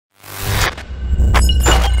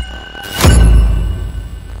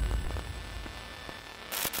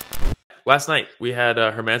last night we had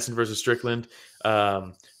Hermansson versus Strickland.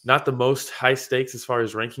 Not the most high stakes as far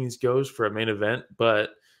as rankings goes for a main event,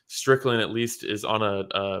 but Strickland at least is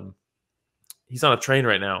on he's on a train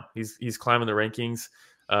right now. He's climbing the rankings.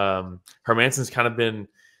 Hermansson's kind of been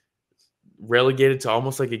relegated to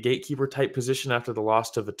almost like a gatekeeper type position after the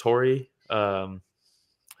loss to Vettori.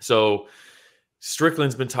 So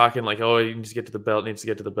Strickland's been talking like, oh, he needs to get to the belt, needs to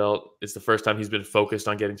get to the belt. It's the first time he's been focused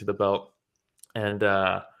on getting to the belt. And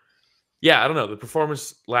yeah, I don't know. The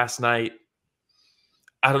performance last night,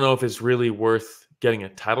 I don't know if it's really worth getting a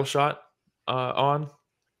title shot on.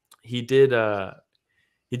 He did a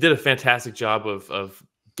fantastic job of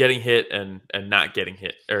getting hit and not getting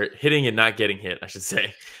hit, or hitting and not getting hit, I should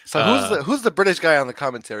say. So who's the British guy on the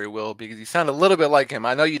commentary, Will? Because you sound a little bit like him.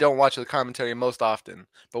 I know you don't watch the commentary most often,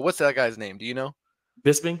 but what's that guy's name? Do you know?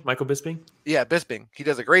 Bisping, Michael Bisping. Yeah, Bisping. He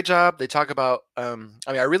does a great job. They talk about. I mean,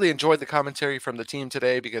 I really enjoyed the commentary from the team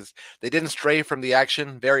today because they didn't stray from the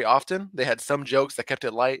action very often. They had some jokes that kept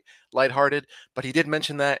it lighthearted. But he did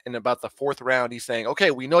mention that in about the fourth round, he's saying, "Okay,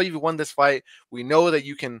 we know you've won this fight. We know that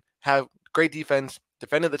you can have great defense."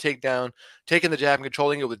 Defending the takedown, taking the jab and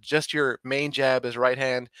controlling it with just your main jab, his right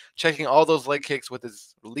hand, checking all those leg kicks with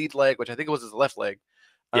his lead leg, which I think it was his left leg.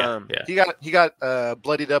 Yeah. He got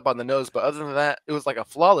bloodied up on the nose, but other than that, it was like a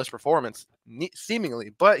flawless performance, seemingly.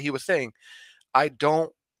 But he was saying, I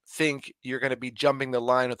don't think you're going to be jumping the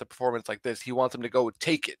line with a performance like this. He wants him to go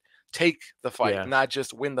take the fight, not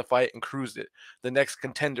just win the fight and cruise it. The next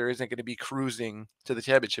contender isn't going to be cruising to the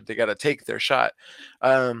championship. They got to take their shot.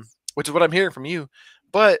 Which is what I'm hearing from you.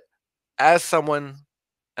 But as someone,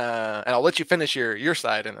 and I'll let you finish your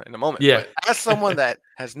side in a moment. Yeah. But as someone that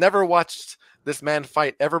has never watched this man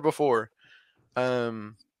fight ever before,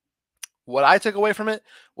 what I took away from it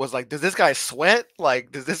was like, does this guy sweat?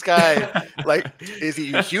 Like, does this guy, like, is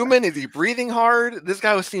he human? Is he breathing hard? This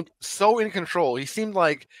guy seemed so in control. He seemed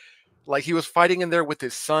like he was fighting in there with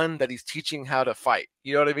his son that he's teaching how to fight.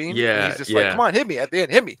 You know what I mean? Yeah. And he's just like, come on, hit me at the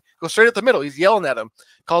end, hit me. Go straight at the middle. He's yelling at him,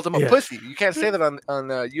 calls him a pussy. You can't say that on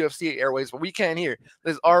UFC airways, but we can here.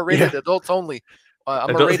 This is R-rated, adults only. I'm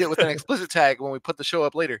going to rate it with an explicit tag when we put the show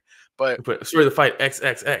up later. But story of the fight,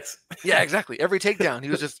 XXX. Yeah, exactly. Every takedown, he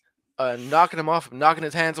was just knocking him off, knocking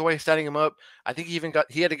his hands away, standing him up. I think he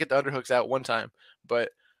had to get the underhooks out one time. But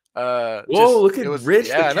look at Rich.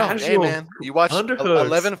 Yeah, no, hey man, you watch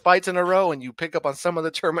 11 fights in a row and you pick up on some of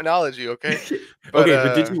the terminology. Okay, but,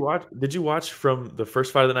 Did you watch from the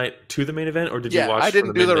first fight of the night to the main event, or did you watch? I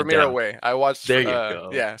didn't do the Ramiro way. I watched. There you go.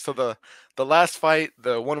 Yeah, so the last fight,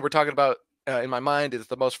 the one we're talking about in my mind, is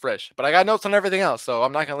the most fresh. But I got notes on everything else, so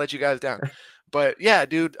I'm not gonna let you guys down. But yeah,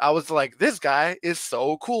 dude, I was like, this guy is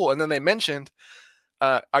so cool. And then they mentioned,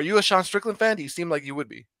 are you a Sean Strickland fan? Do you seem like you would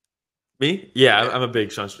be? Me? Yeah, I'm a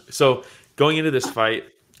big Sean. So going into this fight,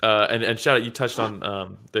 and shout out, you touched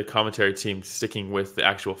on the commentary team sticking with the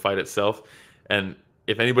actual fight itself. And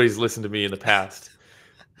if anybody's listened to me in the past,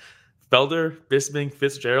 Felder, Bisping,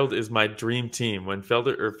 Fitzgerald is my dream team. When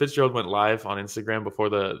Fitzgerald went live on Instagram before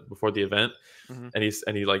the event, and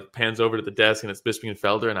he like pans over to the desk and it's Bisping and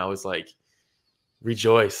Felder, and I was like,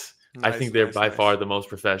 rejoice. Nice, I think they're by far the most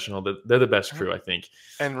professional. They're the best crew, I think.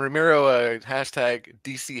 And Ramiro, hashtag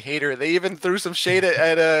DC hater. They even threw some shade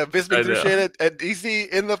at Bisping threw shade at DC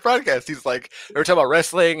in the broadcast. He's like, they were talking about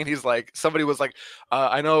wrestling, and he's like, somebody was like,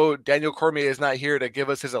 I know Daniel Cormier is not here to give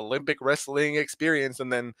us his Olympic wrestling experience.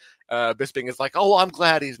 And then Bisping is like, oh, I'm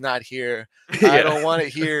glad he's not here. I don't want to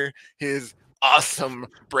hear his awesome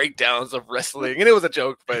breakdowns of wrestling. And it was a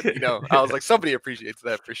joke, but I was like, somebody appreciates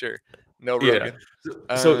that for sure. No Rogan.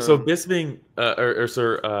 Yeah. So Bisping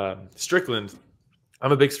Strickland,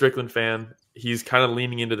 I'm a big Strickland fan. He's kind of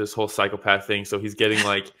leaning into this whole psychopath thing. So he's getting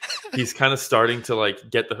like, he's kind of starting to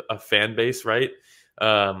like get a fan base, right?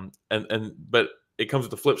 But it comes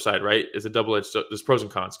with the flip side, right? It's a double-edged. There's pros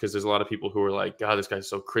and cons because there's a lot of people who are like, God, this guy's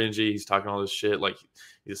so cringy. He's talking all this shit. Like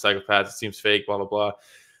he's a psychopath. It seems fake, blah, blah, blah.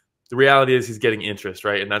 The reality is he's getting interest,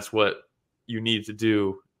 right? And that's what you need to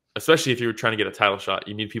do. Especially if you're trying to get a title shot,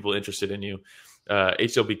 you need people interested in you.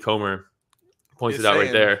 HLB Comer points it out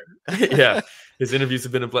right there. Yeah, his interviews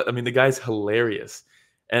have been the guy's hilarious.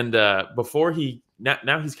 And before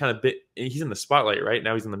now he's kind of he's in the spotlight, right?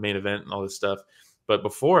 Now he's in the main event and all this stuff. But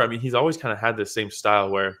before, he's always kind of had this same style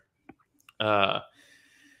where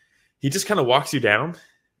he just kind of walks you down.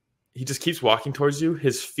 He just keeps walking towards you.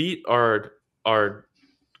 His feet are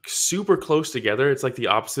super close together. It's like the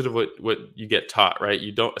opposite of what you get taught, right?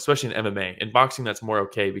 You don't, especially in MMA. In boxing, that's more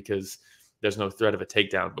okay because there's no threat of a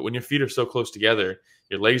takedown. But when your feet are so close together,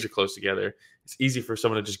 your legs are close together, it's easy for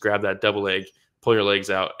someone to just grab that double leg, pull your legs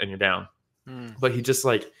out, and you're down. But he just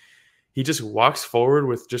like, he just walks forward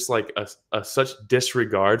with just like a such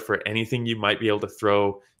disregard for anything you might be able to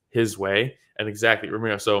throw his way. And exactly,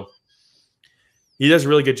 Ramiro. So he does a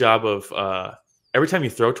really good job of every time you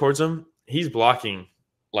throw towards him, he's blocking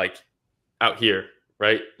like out here,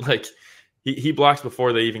 right? Like he blocks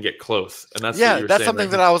before they even get close. And that's what Yeah, you were that's saying, something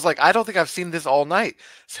right? that I was like, I don't think I've seen this all night.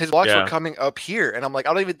 His blocks were Yeah, coming up here, and I'm like,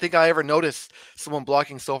 I don't even think I ever noticed someone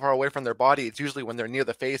blocking so far away from their body. It's usually when they're near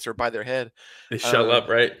the face or by their head. they shut Uh, up,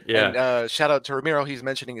 right? and Yeah. shout out to Ramiro. He's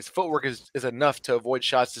mentioning his footwork is enough to avoid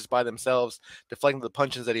shots just by themselves, deflecting the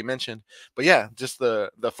punches that he mentioned. But yeah, just the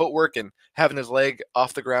footwork and having his leg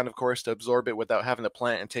off the ground, of course, to absorb it without having to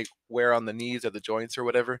plant and take wear on the knees or the joints or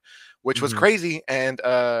whatever, which was Hmm. crazy. And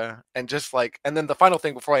just like, and then the final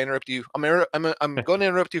thing before I interrupt you, I'm going to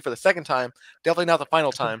interrupt you for the second time, definitely not the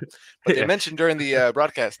final time. But they Yeah. mentioned during the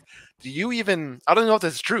broadcast, do you even? I don't know if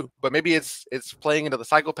this is true, but maybe it's playing into the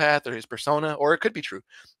psychopath or his persona, or it could be true.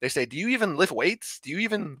 They say, "Do you even lift weights? Do you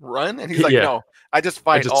even run?" And he's like, Yeah. "No, I just I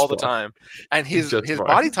fight just all the spar. time." And Just his spar.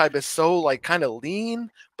 body type is so like kind of lean,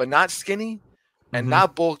 but not skinny, and Hmm.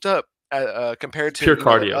 not bulked up compared to Pure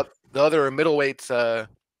cardio. the other middleweights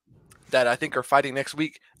that I think are fighting next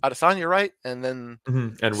week. Adesanya, right? And then Hmm.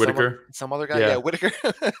 And some Whitaker. some other guy, yeah, Yeah. Whitaker.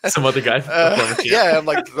 Some other guy, a former champ. Yeah, I'm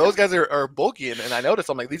like those guys are bulky, and I noticed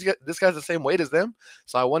I'm like this guy's the same weight as them.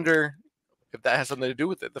 So I wonder if that has something to do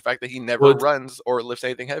with it. The fact that he never Well, runs or lifts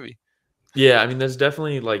anything heavy. yeah, I mean, there's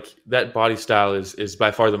definitely like that body style is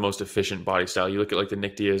by far the most efficient body style. You look at like the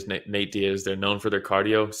Nick Diaz, Nate Diaz, they're known for their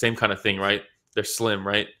cardio. Same kind of thing, right? They're slim,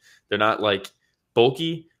 right? They're not like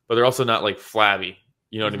bulky, but they're also not like flabby.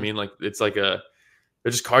 You know what I Hmm. mean? Like it's like they're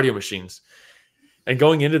just cardio machines. And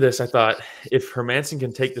going into this, I thought if Hermansson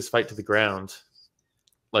can take this fight to the ground,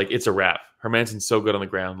 like it's a wrap. Hermansson's so good on the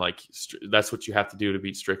ground, like that's what you have to do to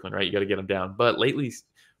beat Strickland, right? You got to get him down. But lately,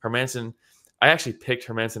 Hermansson, I actually picked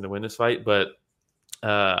Hermansson to win this fight, but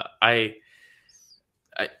I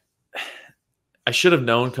I I should have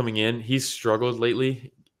known coming in. He's struggled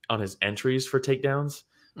lately on his entries for takedowns.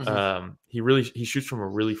 Hmm. He shoots from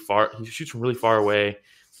really far away.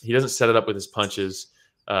 He doesn't set it up with his punches.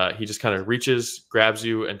 He just kind of reaches, grabs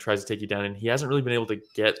you, and tries to take you down. And he hasn't really been able to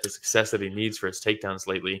get the success that he needs for his takedowns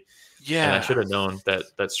lately. And I Yeah. should have known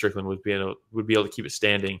that Strickland would be able to keep it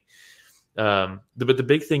standing. But the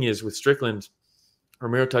big thing is with Strickland,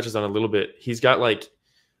 Ramiro touches on a little bit. He's got like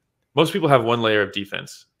most people have one layer of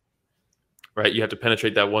defense, right? You have to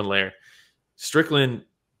penetrate that one layer. Strickland,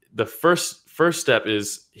 the first step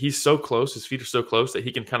is he's so close, his feet are so close that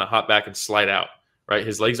he can kind of hop back and slide out, right?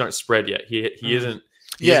 His legs aren't spread yet. Mm. He isn't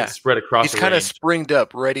Yeah. spread across He's the kind of range. springed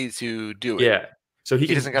up, ready to do it. Yeah. So he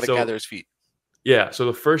He doesn't can got to gather his feet. yeah, so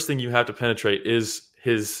the first thing you have to penetrate is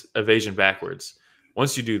his evasion backwards.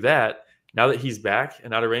 Once you do that, now that he's back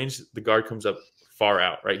and out of range, the guard comes up far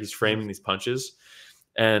out, right? He's framing these punches.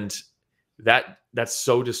 And that's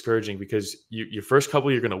so discouraging because your first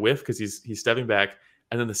couple you're going to whiff because he's stepping back,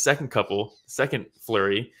 and then the second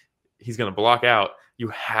flurry, he's going to block out. You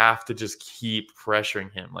have to just keep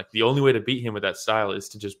pressuring him. Like the only way to beat him with that style is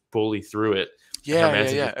to just bully through it. And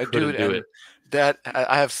Hermansson Yeah, just dude. couldn't do And it. that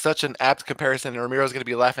I have such an apt comparison, and Ramiro's gonna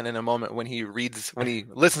be laughing in a moment when he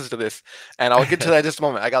listens to this, and I'll get to that in just a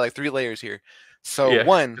moment. I got like three layers here. So Yeah,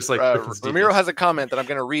 one, just like Strickland's Ramiro defense. has a comment that I'm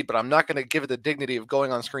gonna read, but I'm not gonna give it the dignity of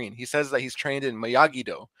going on screen. He says that he's trained in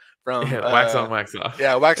Miyagi-Do from Yeah, wax on, wax off.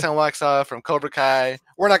 yeah, wax on, wax off from Cobra Kai.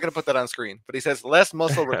 We're not going to put that on screen, but he says less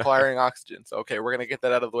muscle requiring oxygen. So, okay, we're going to get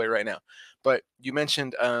that out of the way right now. But you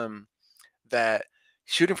mentioned that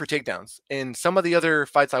shooting for takedowns in some of the other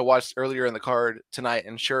fights I watched earlier in the card tonight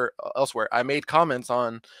and sure elsewhere, I made comments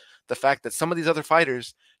on the fact that some of these other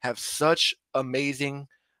fighters have such amazing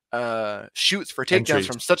shoots for takedowns Entries.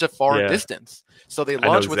 from such a far Yeah, distance. So they I know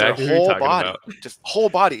launch with their exactly who you're whole talking body, about. just whole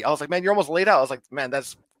body. I was like, man, you're almost laid out. I was like, man,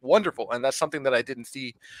 that's wonderful, and that's something that I didn't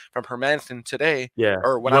see from Hermansson today Yeah,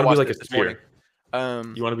 or when you I want to be watched like a it this morning.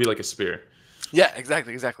 spear. You want to be like a spear. Yeah,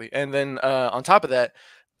 exactly. And then on top of that,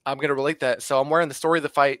 I'm gonna relate that. So I'm wearing the Story of the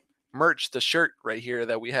Fight merch, the shirt right here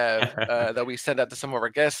that we have that we send out to some of our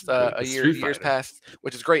guests The Street years Fighter. past,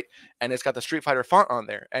 which is great. And it's got the Street Fighter font on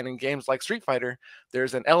there. And in games like Street Fighter,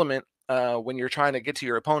 there's an element when you're trying to get to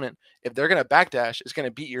your opponent. If they're gonna backdash, it's gonna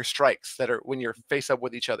beat your strikes that are when you're face up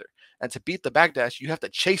with each other. And to beat the backdash, you have to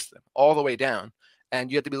chase them all the way down. And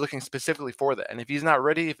you have to be looking specifically for that. And if he's not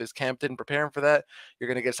ready, if his camp didn't prepare him for that, you're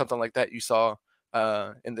gonna get something like that you saw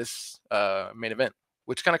in this main event,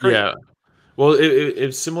 which is kind of crazy. Yeah. Well,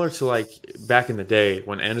 it's similar to like back in the day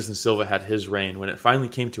when Anderson Silva had his reign. When it finally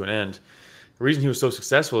came to an end, the reason he was so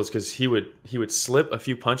successful is because he would slip a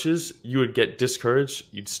few punches, you would get discouraged,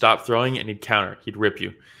 you'd stop throwing, and he'd counter, he'd rip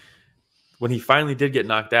you. when he finally did get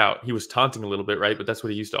knocked out, he was taunting a little bit, right? But that's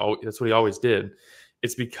what he always did.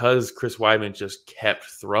 It's because Chris Weidman just kept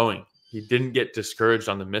throwing. He didn't get discouraged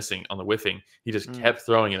on the whiffing. He just kept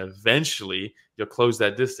throwing, and eventually you'll close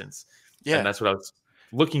that distance. Yeah. And that's what I was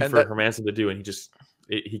looking for Hermansson to do, and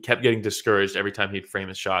he kept getting discouraged every time he'd frame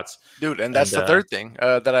his shots. Dude, and that's the third thing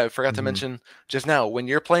that I forgot to mention just now. When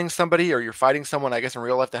you're playing somebody or you're fighting someone, I guess in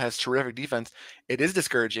real life, that has terrific defense, it is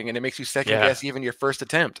discouraging, and it makes you second guess even your first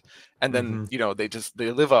attempt. And then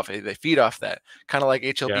they live off it, they feed off that. Kind of like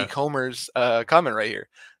HLB Comer's comment right here.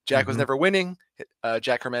 Jack was never winning.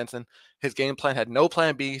 Jack Hermansson, his game plan had no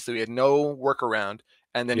plan B, so he had no workaround.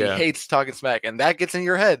 And then he hates talking smack, and that gets in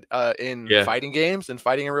your head in fighting games and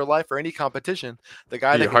fighting in real life or any competition. The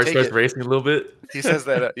guy that your heart starts racing a little bit. He says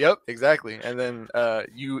that, yep, exactly. And then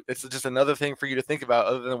it's just another thing for you to think about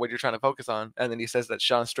other than what you're trying to focus on. And then he says that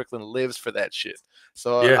Sean Strickland lives for that shit.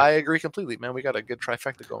 So I agree completely, man. We got a good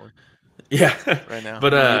trifecta going. Yeah, right now. But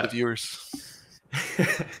the viewers.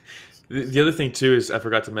 The other thing too is I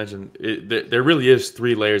forgot to mention there really is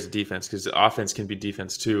 3 layers of defense, because the offense can be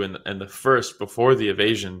defense too, and the first before the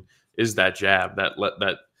evasion is that jab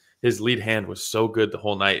that his lead hand was so good the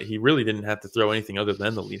whole night. He really didn't have to throw anything other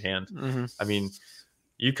than the lead hand. I mean,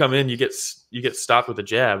 you come in, you get stopped with a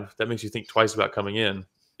jab, that makes you think twice about coming in.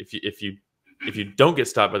 If you don't get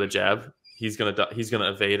stopped by the jab, he's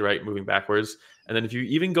gonna evade, right, moving backwards, and then if you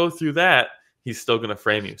even go through that, he's still going to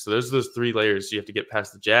frame you. So there's those 3 layers. You have to get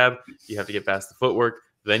past the jab, you have to get past the footwork,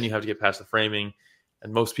 then you have to get past the framing.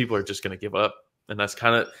 And most people are just going to give up. And that's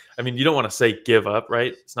kind of, I mean, you don't want to say give up,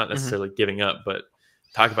 right? It's not necessarily giving up, but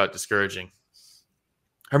talk about discouraging.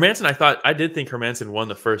 Hermansson, I did think Hermansson won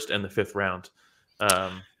the 1st and the 5th round.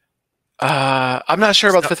 I'm not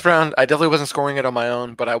sure about the 5th round. I definitely wasn't scoring it on my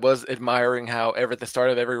own, but I was admiring how at the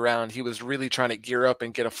start of every round, he was really trying to gear up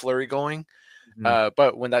and get a flurry going.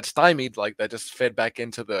 But when that stymied, like that just fed back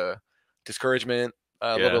into the discouragement,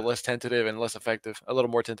 a little less tentative and less effective, a little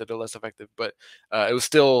more tentative, less effective. But it was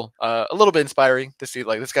still a little bit inspiring to see,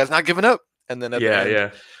 like, this guy's not giving up. And then at the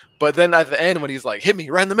end, but then at the end, when he's like, hit me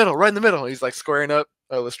right in the middle, he's like squaring up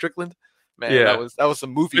with Strickland. Man, that was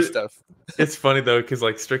some movie stuff. It's funny though, because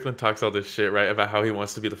like Strickland talks all this shit, right, about how he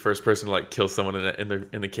wants to be the first person to like kill someone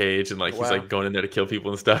in the cage, and like he's like going in there to kill people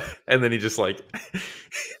and stuff, and then he just like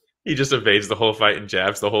he just evades the whole fight and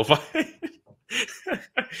jabs the whole fight.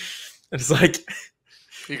 It's like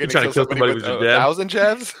you're trying to kill somebody with your jab. 1,000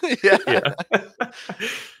 jabs. Yeah.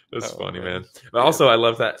 That's funny, man. But also, I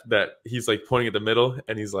love that he's like pointing at the middle,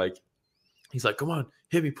 and he's like, "Come on,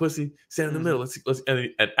 hit me, pussy! Stand in the middle. Let's." And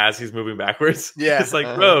as he's moving backwards, it's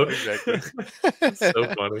like, bro, exactly. It's so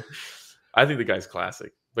funny. I think the guy's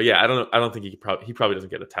classic. But yeah, I don't think he probably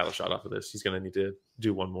doesn't get a title shot off of this. He's gonna need to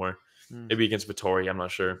do one more, maybe against Vettori. I'm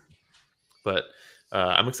not sure, but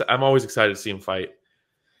I'm always excited to see him fight.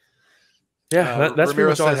 Yeah, that's pretty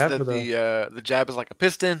much all I have for the jab is like a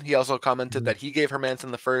piston. He also commented that he gave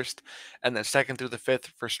Hermansson the 1st and then 2nd through the 5th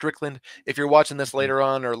for Strickland. If you're watching this later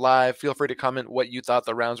on or live, feel free to comment what you thought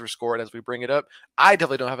the rounds were scored as we bring it up. I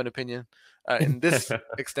definitely don't have an opinion in this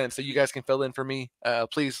extent, so you guys can fill in for me.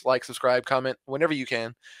 Please like, subscribe, comment whenever you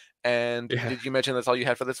can. And did you mention that's all you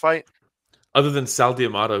had for this fight? Other than Sal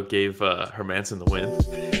D'Amato gave Hermansson the win.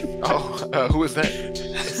 Oh, who was that?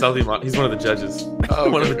 Sal D'Amato. He's one of the judges.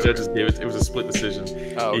 One of the judges gave it. It was a split decision.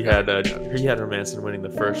 He had Hermansson winning the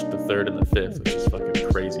 1st, the 3rd, and the 5th, which is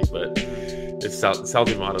fucking crazy. But it's Sal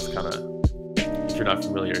D'Amato's kind of, if you're not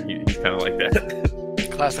familiar, he's kind of like that.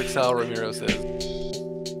 Classic Sal, Ramiro says.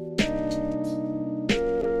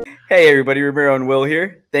 Hey everybody, Ramiro and Will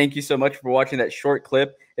here. Thank you so much for watching that short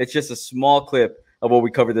clip. It's just a small clip of what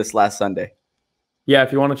we covered this last Sunday. Yeah,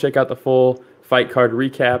 if you want to check out the full fight card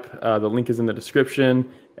recap, the link is in the description,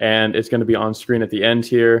 and it's going to be on screen at the end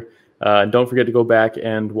here. Don't forget to go back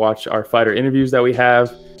and watch our fighter interviews that we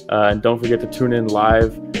have. And don't forget to tune in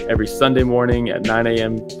live every Sunday morning at 9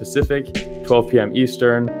 a.m. Pacific, 12 p.m.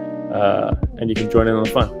 Eastern, and you can join in on the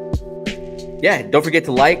fun. Yeah, don't forget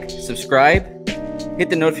to like, subscribe,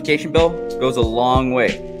 hit the notification bell. It goes a long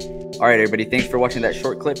way. All right, everybody, thanks for watching that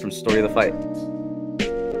short clip from Story of the Fight.